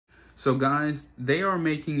So guys, they are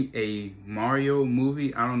making a Mario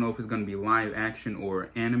movie. I don't know if it's going to be live action or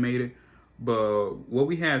animated, but what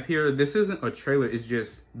we have here, this isn't a trailer, it's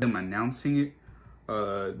just them announcing it.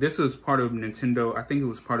 This was part of Nintendo. I think it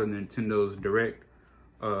was part of Nintendo's Direct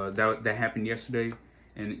that happened yesterday,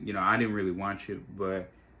 and you know, I didn't really watch it, but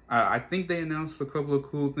I think they announced a couple of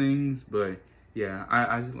cool things. But yeah,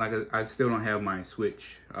 I still don't have my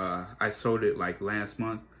Switch. I sold it like last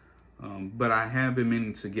month. But I have been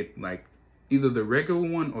meaning to get like either the regular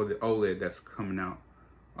one or the OLED that's coming out.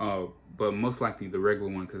 But most likely the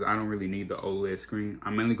regular one, because I don't really need the OLED screen.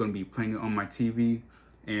 I'm mainly going to be playing it on my TV,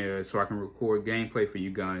 and so I can record gameplay for you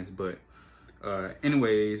guys. But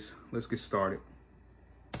anyways, let's get started.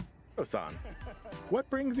 San, what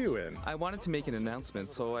brings you in? I wanted to make an announcement,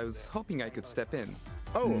 so I was hoping I could step in.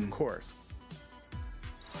 Oh, of course.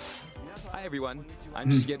 Hi everyone, I'm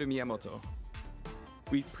Shigeru Miyamoto.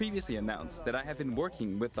 We've previously announced that I have been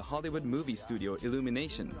working with the Hollywood movie studio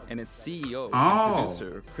Illumination and its CEO and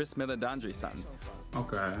producer Chris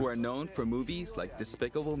Pratt, who are known for movies like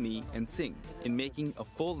Despicable Me and Sing, in making a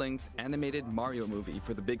full-length animated Mario movie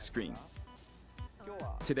for the big screen.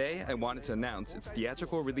 Today, I wanted to announce its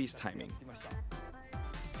theatrical release timing.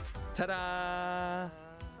 Ta-da!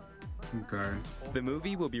 Okay. The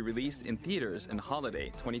movie will be released in theaters in holiday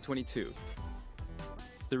 2022.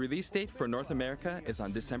 The release date for North America is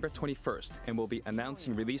on December 21st, and we'll be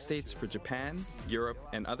announcing release dates for Japan, Europe,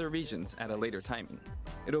 and other regions at a later timing.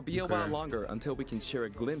 It'll be a while longer until we can share a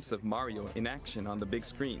glimpse of Mario in action on the big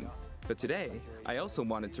screen. But today, I also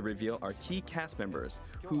wanted to reveal our key cast members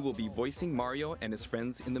who will be voicing Mario and his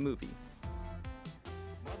friends in the movie.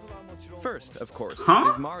 First, of course,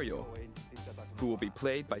 is Mario, who will be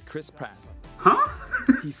played by Chris Pratt.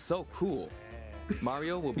 He's so cool.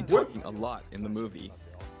 Mario will be talking a lot in the movie.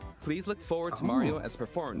 Please look forward to Mario as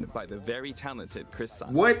performed by the very talented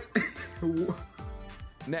Chris-san. What?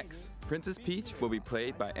 Next, Princess Peach will be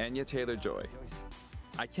played by Anya Taylor-Joy.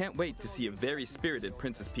 I can't wait to see a very spirited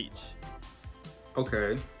Princess Peach.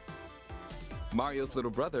 Okay. Mario's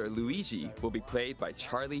little brother, Luigi, will be played by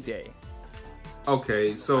Charlie Day.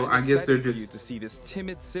 Okay, so I'm I guess they're excited just... for you to see this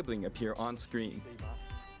timid sibling appear on screen.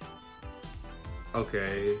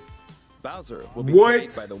 Okay. Bowser will be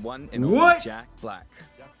played by the one and only Jack Black.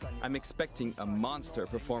 I'm expecting a monster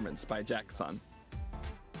performance by Jack-san.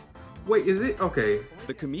 Wait, is it? Okay.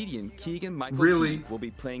 The comedian Keegan-Michael Key will be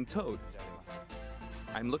playing Toad.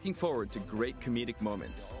 I'm looking forward to great comedic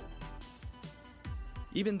moments.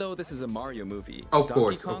 Even though this is a Mario movie,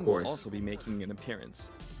 Donkey Kong will also be making an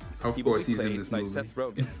appearance. He will be played by Seth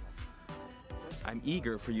Rogan. I'm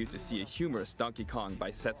eager for you to see a humorous Donkey Kong by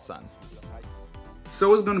Seth-san.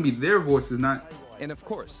 So it's going to be their voices, not... And of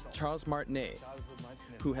course, Charles Martinet,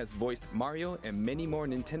 who has voiced Mario and many more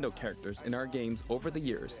Nintendo characters in our games over the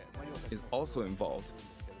years, is also involved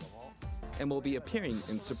and will be appearing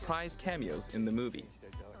in surprise cameos in the movie.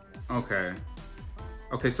 Okay.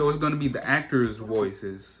 Okay, so it's going to be the actors'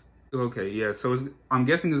 voices. Okay, yeah, so I'm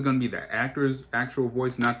guessing it's going to be the actors' actual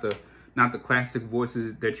voice, not the classic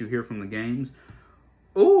voices that you hear from the games.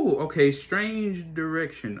 Oh, okay, strange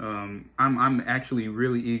direction. I'm actually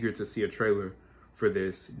really eager to see a trailer for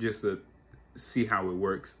this, just to see how it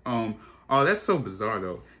works. Oh, that's so bizarre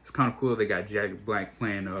though. It's kind of cool they got Jack Black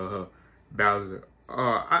playing Bowser.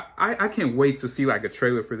 I can't wait to see like a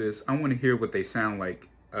trailer for this. I want to hear what they sound like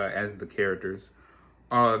as the characters.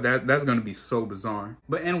 That's gonna be so bizarre.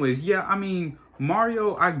 But anyways, yeah, I mean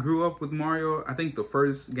Mario. I grew up with Mario. I think the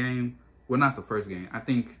first game, well, not the first game. I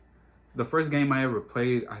think the first game I ever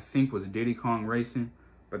played, I think, was Diddy Kong Racing,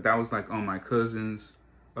 but that was like on my cousin's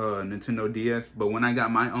Nintendo DS. But when I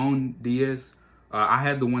got my own DS, I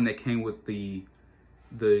had the one that came with the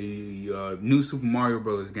new Super Mario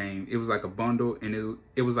Bros. Game. It was like a bundle, and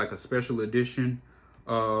it was like a special edition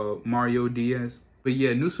Mario DS. But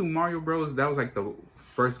yeah, New Super Mario Bros. That was like the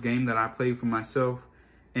first game that I played for myself,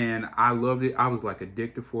 and I loved it. I was like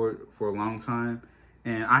addicted for it for a long time,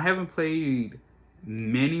 and I haven't played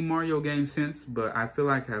many Mario games since, but I feel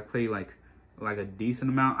like I played like a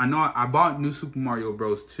decent amount. I know I bought New Super Mario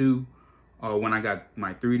Bros. 2 when I got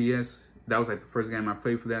my 3DS. That was like the first game I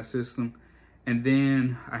played for that system. And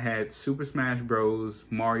then I had Super Smash Bros,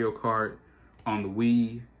 Mario Kart on the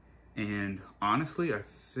Wii, and honestly, I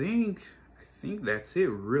think that's it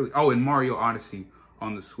really. Oh, and Mario Odyssey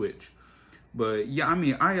on the Switch. But yeah, I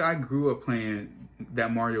mean, I grew up playing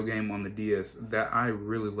that Mario game on the DS. That I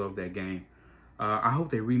really love that game. I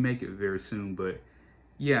hope they remake it very soon. But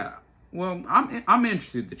yeah, well, I'm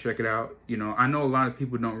interested to check it out. You know, I know a lot of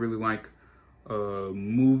people don't really like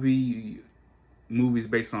movies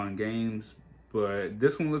based on games, but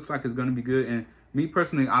this one looks like it's gonna be good. And Me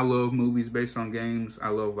personally, I love movies based on games. I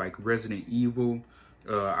love like Resident Evil.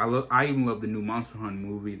 I even love the new Monster Hunter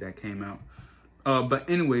movie that came out. But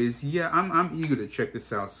anyways, yeah, I'm eager to check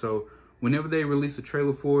this out. So whenever they release a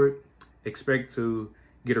trailer for it, expect to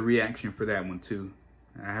get a reaction for that one too.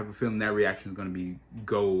 I have a feeling that reaction is going to be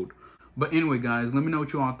gold. But anyway, guys, let me know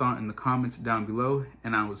what you all thought in the comments down below,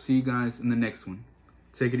 and I will see you guys in the next one.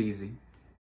 Take it easy.